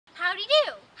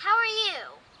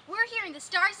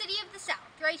Star City of the South,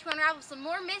 ready to unravel some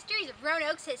more mysteries of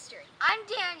Roanoke's history. I'm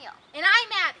Daniel. And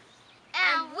I'm Abby.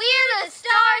 And we're the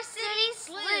Star City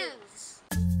Sleuths.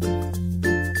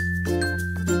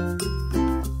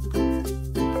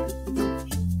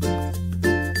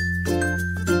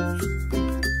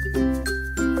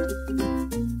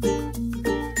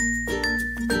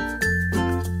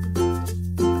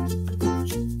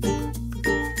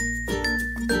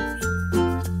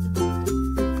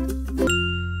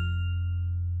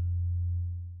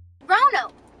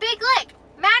 Roanoke, Big Lick,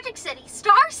 Magic City,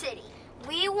 Star City.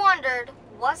 We wondered,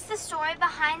 what's the story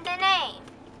behind the name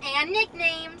And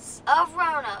nicknames of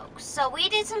Roanoke? So we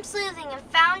did some sleuthing and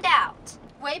found out.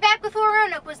 Way back before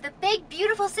Roanoke was the big,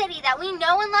 beautiful city that we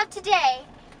know and love today,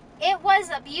 it was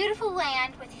a beautiful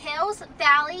land with hills,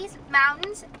 valleys,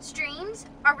 mountains, streams,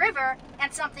 a river,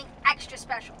 and something extra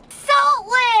special. Salt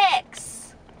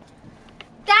licks!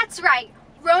 That's right.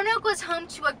 Roanoke was home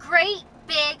to a great,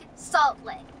 big salt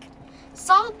lick.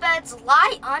 Salt beds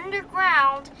lie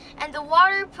underground, and the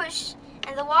water pushes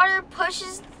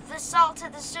the salt to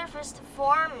the surface to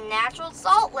form natural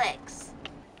salt licks.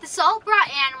 The salt brought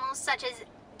animals such as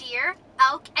deer,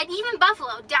 elk, and even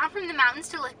buffalo down from the mountains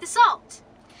to lick the salt.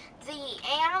 The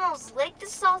animals lick the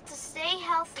salt to stay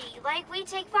healthy, like we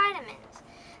take vitamins.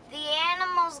 The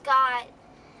animals got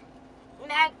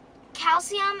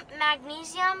calcium,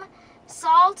 magnesium,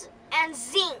 salt, and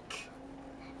zinc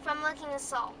from licking the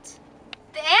salt.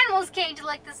 The animals came to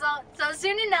lick the salt, so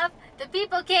soon enough, the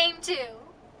people came too.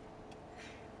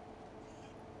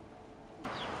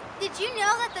 Did you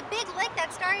know that the big lick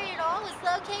that started it all was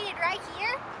located right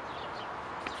here?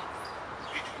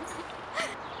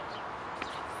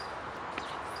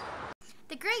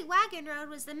 The Great Wagon Road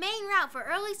was the main route for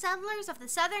early settlers of the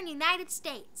southern United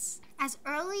States. As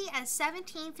early as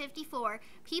 1754,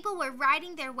 people were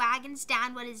riding their wagons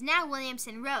down what is now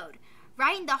Williamson Road,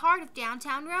 right in the heart of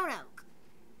downtown Roanoke.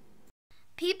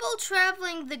 People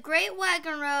traveling the Great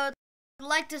Wagon Road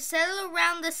like to settle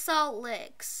around the salt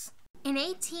licks. In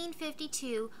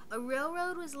 1852, a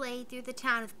railroad was laid through the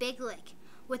town of Big Lick.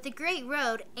 With the Great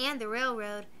Road and the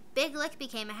railroad, Big Lick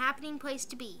became a happening place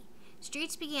to be.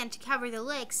 Streets began to cover the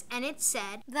licks, and it's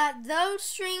said that those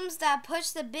streams that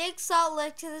pushed the big salt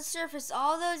lick to the surface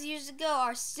all those years ago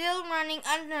are still running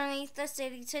underneath the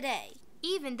city today.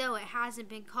 Even though it hasn't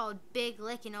been called Big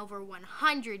Lick in over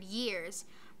 100 years,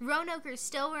 Roanokers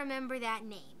still remember that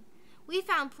name. We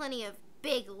found plenty of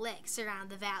big licks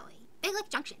around the valley. Big Lick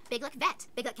Junction, Big Lick Vet,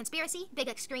 Big Lick Conspiracy, Big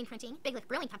Lick Screen Printing, Big Lick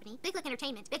Brewing Company, Big Lick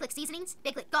Entertainment, Big Lick Seasonings,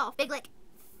 Big Lick Golf, Big Lick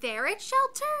Ferret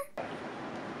Shelter?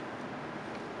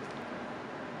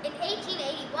 In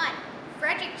 1881,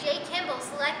 Frederick J. Kimball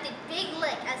selected Big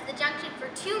Lick as the junction for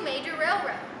two major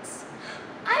railroads.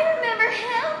 I remember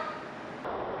him!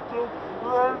 The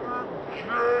Frederick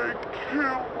J.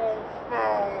 Kimball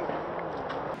found.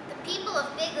 The people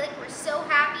of Big Lick were so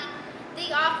happy,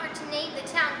 they offered to name the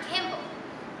town Kimball.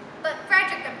 But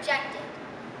Frederick objected,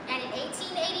 and in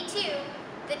 1882,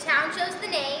 the town chose the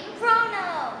name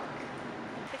Roanoke.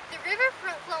 The river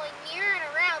flowing near and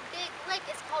around Big Lick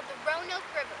is called the Roanoke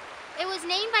River. It was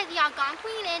named by the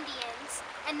Algonquin Indians,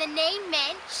 and the name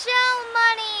meant shell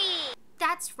money.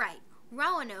 That's right.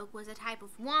 Roanoke was a type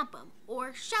of wampum,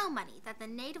 or shell money, that the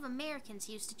Native Americans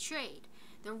used to trade.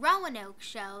 The Roanoke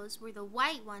shells were the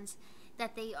white ones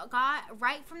that they got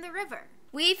right from the river.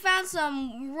 We found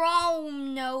some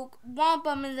Roanoke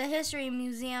wampum in the History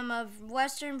Museum of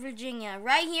Western Virginia,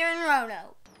 right here in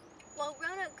Roanoke. Well,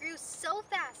 Roanoke grew so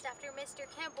fast after Mr.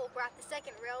 Kimball brought the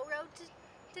second railroad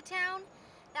to town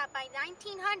that by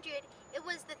 1900, it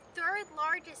was the third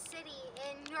largest city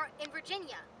in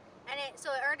Virginia. And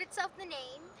so it earned itself the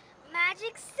name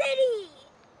Magic City.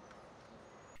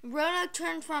 Roanoke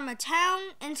turned from a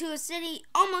town into a city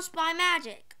almost by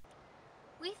magic.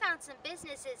 We found some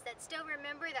businesses that still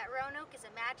remember that Roanoke is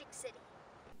a magic city.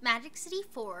 Magic City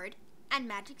Ford and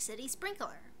Magic City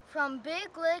Sprinkler. From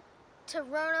Big Lick to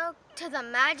Roanoke to the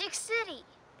Magic City.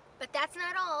 But that's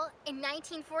not all. In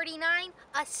 1949,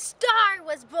 a star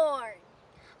was born.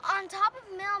 On top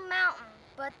of Mill Mountain,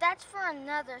 but that's for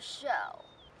another show.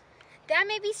 That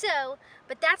may be so,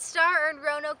 but that star earned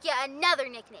Roanoke yet another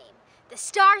nickname, the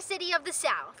Star City of the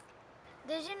South.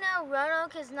 Did you know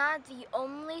Roanoke is not the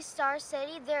only Star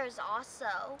City? There is also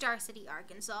Star City,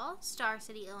 Arkansas, Star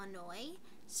City, Illinois,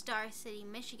 Star City,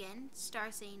 Michigan,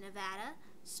 Star City, Nevada,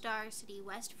 Star City,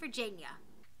 West Virginia.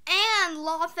 And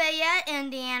Lafayette,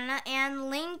 Indiana, and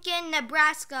Lincoln,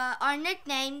 Nebraska are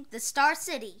nicknamed the Star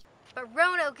City. But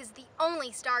Roanoke is the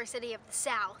only Star City of the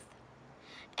South.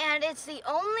 And it's the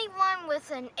only one with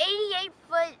an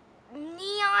 88-foot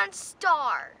neon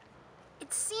star.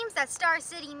 It seems that Star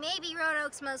City may be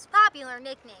Roanoke's most popular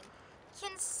nickname,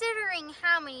 considering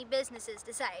how many businesses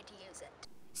decided to use it.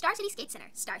 Star City Skate Center,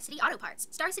 Star City Auto Parts,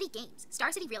 Star City Games,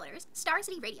 Star City Realtors, Star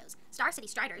City Radios, Star City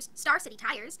Striders, Star City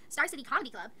Tires, Star City Comedy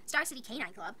Club, Star City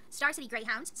Canine Club, Star City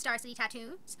Greyhounds, Star City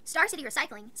Tattoos, Star City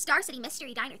Recycling, Star City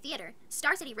Mystery Diner Theater,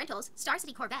 Star City Rentals, Star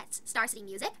City Corvettes, Star City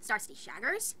Music, Star City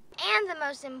Shaggers. And the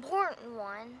most important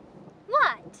one,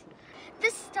 What? the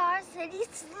Star City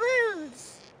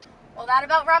Sleuths. Well, that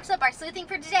about wraps up our sleuthing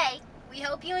for today. We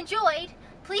hope you enjoyed.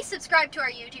 Please subscribe to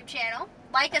our YouTube channel,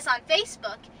 like us on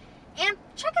Facebook, and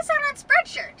check us out on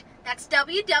Spreadshirt. That's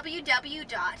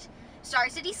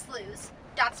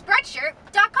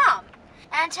www.starcitysleuths.spreadshirt.com.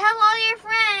 And tell all your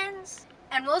friends.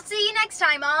 And we'll see you next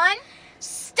time on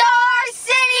Star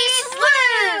City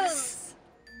Sleuths!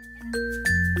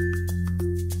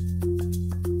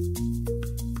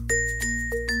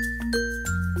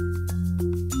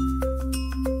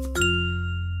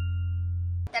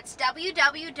 That's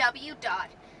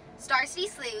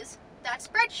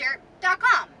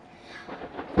www.starcitysleuths.spreadshirt.com.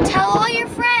 Tell all your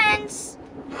friends.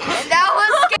 And that